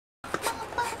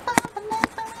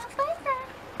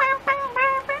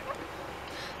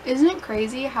Isn't it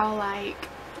crazy how, like,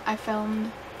 I filmed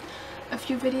a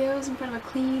few videos in front of a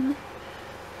clean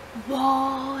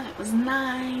wall and it was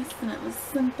nice and it was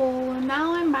simple, and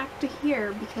now I'm back to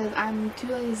here because I'm too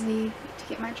lazy to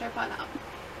get my tripod out.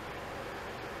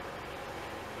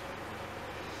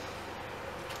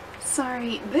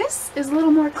 Sorry, this is a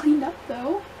little more cleaned up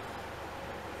though.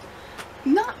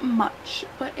 Not much,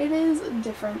 but it is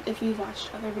different. If you've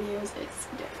watched other videos, it's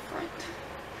different.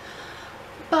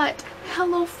 But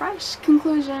Hellofresh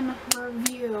conclusion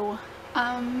review.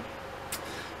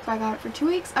 So I got it for 2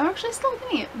 weeks. I'm actually still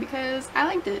getting it because I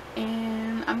liked it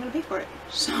and I'm gonna pay for it.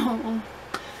 So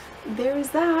there's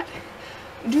that.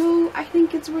 Do I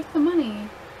think it's worth the money?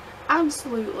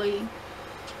 Absolutely.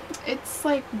 It's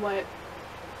like, what,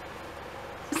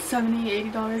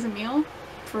 $70, $80 a meal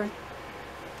for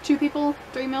 2 people,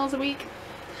 3 meals a week.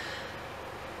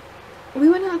 We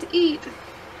went out to eat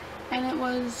and it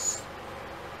was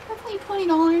roughly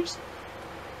 $20.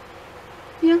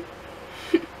 You know?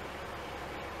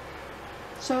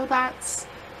 So that's,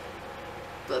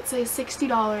 let's say,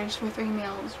 $60 for 3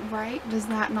 meals, right? Does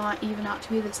that not even out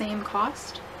to be the same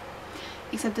cost?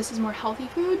 Except this is more healthy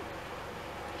food.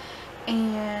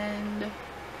 And,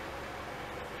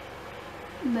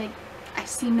 like, I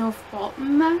see no fault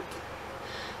in that.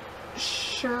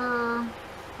 Sure,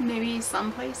 maybe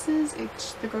some places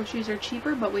the groceries are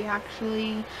cheaper, but we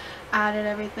actually added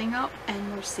everything up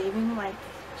and we're saving like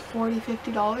 $40,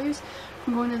 $50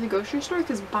 from going to the grocery store,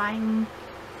 because buying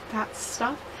that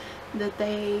stuff that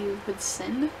they would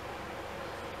send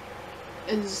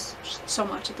is so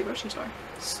much at the grocery store.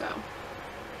 So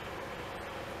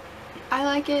I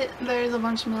like it. There's a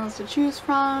bunch of meals to choose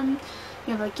from.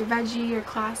 You have like your veggie, your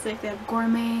classic, they have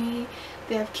gourmet,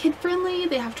 they have kid friendly,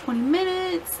 they have 20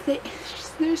 minutes,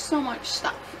 there's so much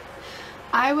stuff.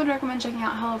 I would recommend checking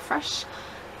out HelloFresh.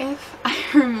 If I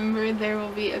remember, there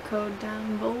will be a code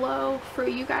down below for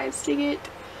you guys to get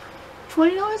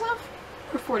 $20 off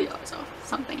or $40 off,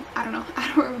 something. I don't know. I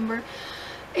don't remember.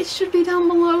 It should be down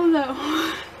below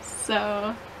though.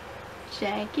 So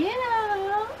check it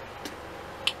out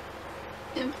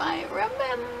if I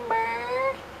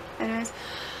remember. Anyways,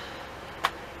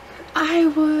 I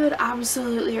would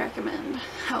absolutely recommend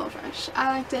HelloFresh.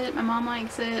 I liked it. My mom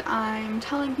likes it. I'm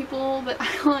telling people that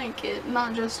I like it,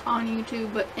 not just on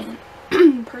YouTube, but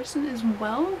in person as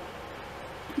well.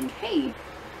 And hey,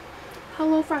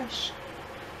 HelloFresh,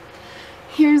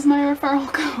 here's my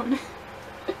referral code.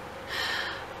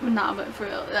 Nah, but for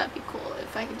real, that'd be cool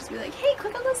if I could just be like, hey,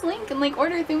 click on this link and like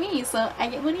order through me so I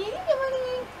get money, you get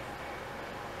money.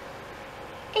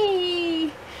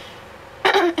 Hey.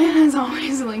 And as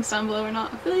always, the links down below are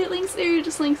not affiliate links, they're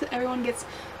just links that everyone gets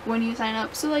when you sign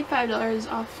up. So like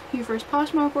 $5 off your first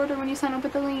Poshmark order when you sign up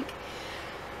with the link.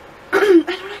 I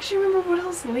don't actually remember what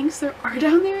else links there are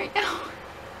down there right now.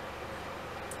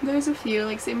 There's a few,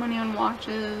 like save money on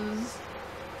watches,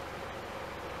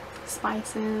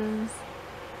 spices,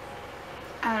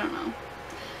 I don't know.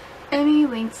 Any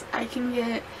links I can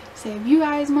get, save you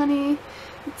guys money,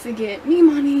 to get me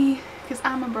money. Because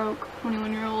I'm a broke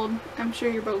 21-year-old. I'm sure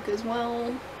you're broke as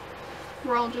well.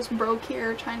 We're all just broke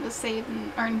here trying to save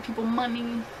and earn people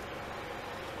money.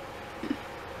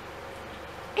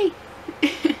 Hey!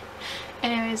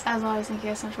 Anyways, as always, thank you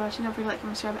guys so much for watching. Don't forget to like,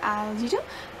 comment, subscribe as usual.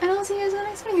 And I'll see you guys in the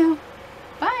next video.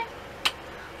 Bye!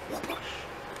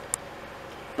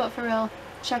 But for real,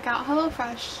 check out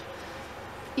HelloFresh.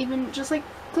 Even just like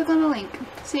click on the link.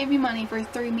 Save you money for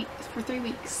 3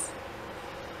 weeks.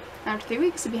 After 3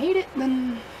 weeks, if you hate it,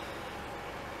 then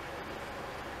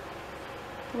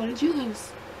what did you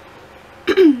lose?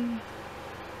 You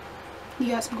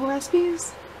got some cool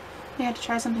recipes? You had to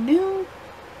try something new?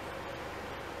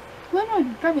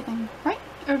 Win-win for everything, right?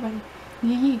 Everybody.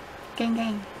 Yee yee. Gang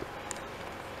gang.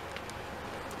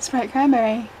 Sprite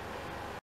cranberry.